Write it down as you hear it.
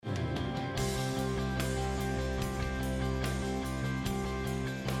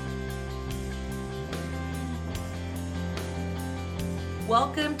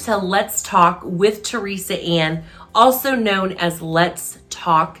Welcome to Let's Talk with Teresa Ann, also known as Let's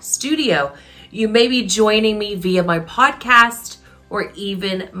Talk Studio. You may be joining me via my podcast or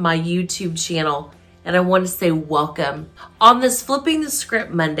even my YouTube channel, and I want to say welcome. On this Flipping the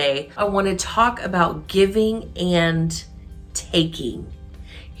Script Monday, I want to talk about giving and taking.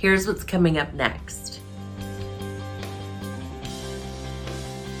 Here's what's coming up next.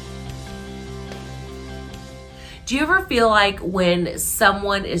 Do you ever feel like when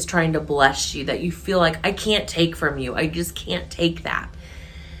someone is trying to bless you that you feel like, I can't take from you. I just can't take that.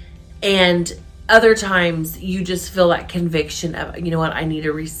 And other times you just feel that conviction of, you know what, I need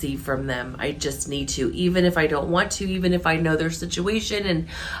to receive from them. I just need to, even if I don't want to, even if I know their situation and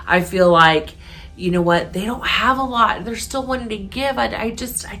I feel like, you know what, they don't have a lot. They're still wanting to give. I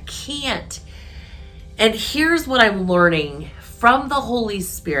can't. And here's what I'm learning from the Holy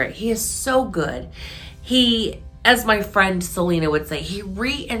Spirit. He is so good. He, as my friend Selena would say, he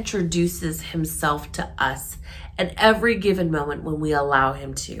reintroduces himself to us at every given moment when we allow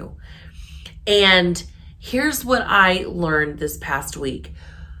him to. And here's what I learned this past week.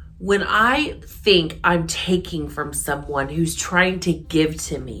 When I think I'm taking from someone who's trying to give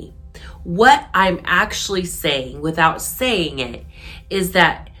to me, what I'm actually saying without saying it is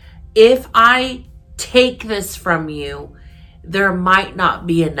that if I take this from you, there might not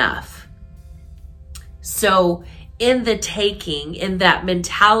be enough. So in the taking, in that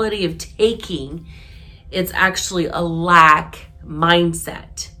mentality of taking, it's actually a lack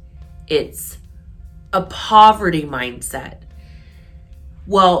mindset. It's a poverty mindset.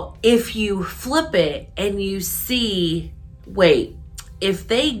 Well, if you flip it and you see, wait, if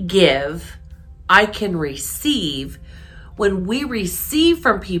they give, I can receive. When we receive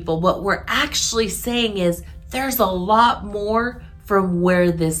from people, what we're actually saying is there's a lot more from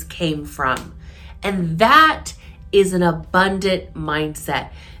where this came from. And that is an abundant mindset.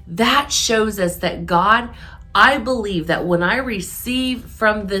 That shows us that God, I believe that when I receive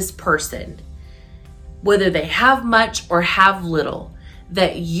from this person, whether they have much or have little,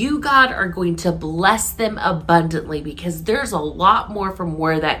 that you, God, are going to bless them abundantly because there's a lot more from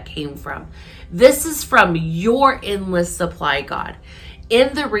where that came from. This is from your endless supply, God.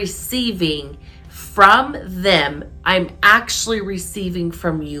 In the receiving from them, I'm actually receiving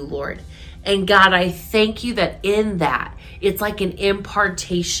from you, Lord. And God, I thank you that in that, it's like an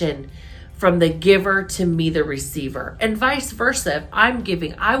impartation from the giver to me, the receiver. And vice versa, if I'm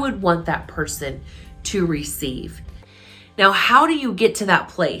giving, I would want that person to receive. Now, how do you get to that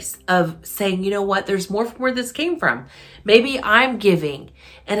place of saying, you know what, there's more from where this came from? Maybe I'm giving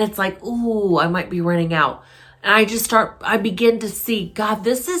and it's like, ooh, I might be running out. And I begin to see, God,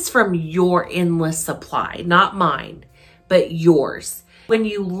 this is from your endless supply, not mine, but yours. When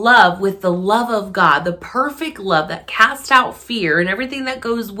you love with the love of God, the perfect love that casts out fear and everything that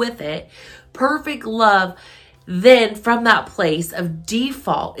goes with it, perfect love, then from that place of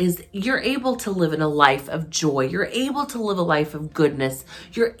default is you're able to live in a life of joy. You're able to live a life of goodness.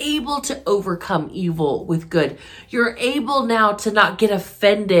 You're able to overcome evil with good. You're able now to not get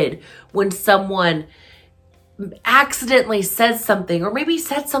offended when someone accidentally says something, or maybe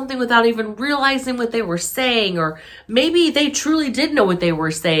said something without even realizing what they were saying, or maybe they truly did know what they were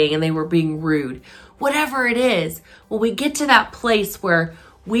saying and they were being rude. Whatever it is, when we get to that place where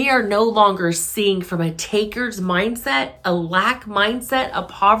we are no longer seeing from a taker's mindset, a lack mindset, a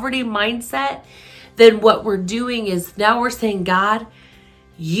poverty mindset, then what we're doing is now we're saying, God,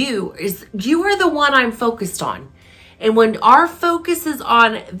 you are the one I'm focused on. And when our focus is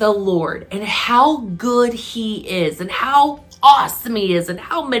on the Lord and how good he is and how awesome he is and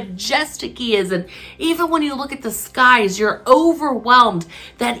how majestic he is, and even when you look at the skies, you're overwhelmed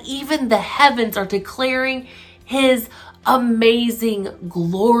that even the heavens are declaring his amazing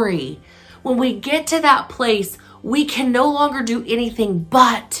glory. When we get to that place, we can no longer do anything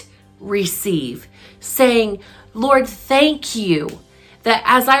but receive, saying, Lord, thank you. That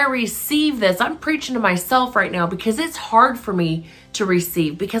as I receive this, I'm preaching to myself right now because it's hard for me to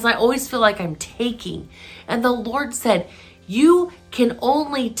receive because I always feel like I'm taking. And the Lord said, you can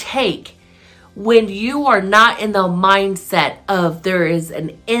only take when you are not in the mindset of there is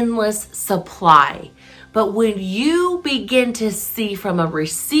an endless supply. But when you begin to see from a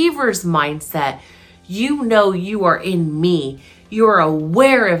receiver's mindset, you know you are in me. You're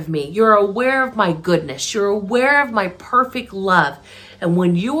aware of me. You're aware of my goodness. You're aware of my perfect love. And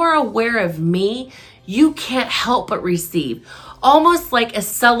when you are aware of me, you can't help but receive. Almost like a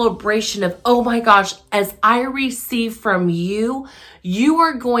celebration of, oh my gosh, as I receive from you, you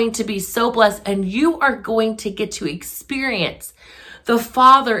are going to be so blessed and you are going to get to experience the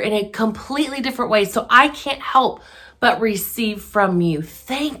Father in a completely different way. So I can't help but receive from you.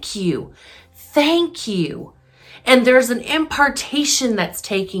 Thank you. Thank you. And there's an impartation that's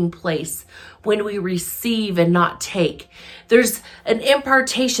taking place when we receive and not take. There's an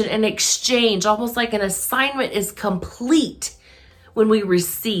impartation, an exchange, almost like an assignment is complete when we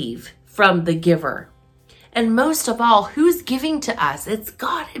receive from the giver. And most of all, who's giving to us? It's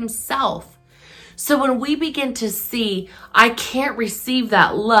God himself. So when we begin to see, I can't receive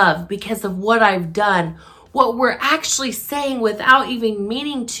that love because of what I've done, what we're actually saying without even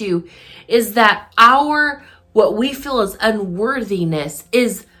meaning to is that what we feel as unworthiness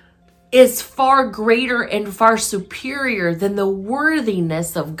is far greater and far superior than the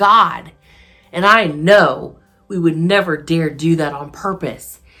worthiness of God. And I know we would never dare do that on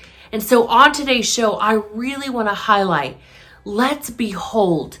purpose. And so on today's show, I really want to highlight, let's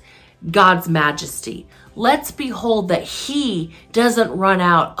behold God's majesty. Let's behold that he doesn't run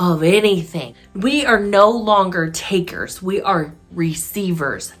out of anything. We are no longer takers. We are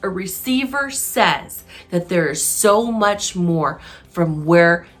receivers. A receiver says that there is so much more from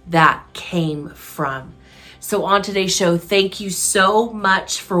where that came from. So on today's show, thank you so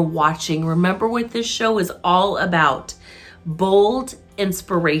much for watching. Remember what this show is all about: bold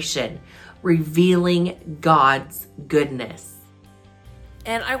inspiration, revealing God's goodness.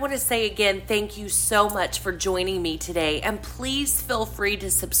 And I want to say again, thank you so much for joining me today. And please feel free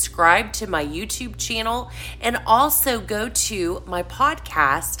to subscribe to my YouTube channel and also go to my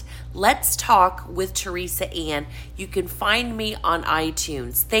podcast, Let's Talk with Teresa Ann. You can find me on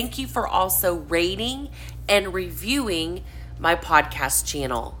iTunes. Thank you for also rating and reviewing my podcast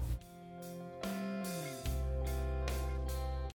channel.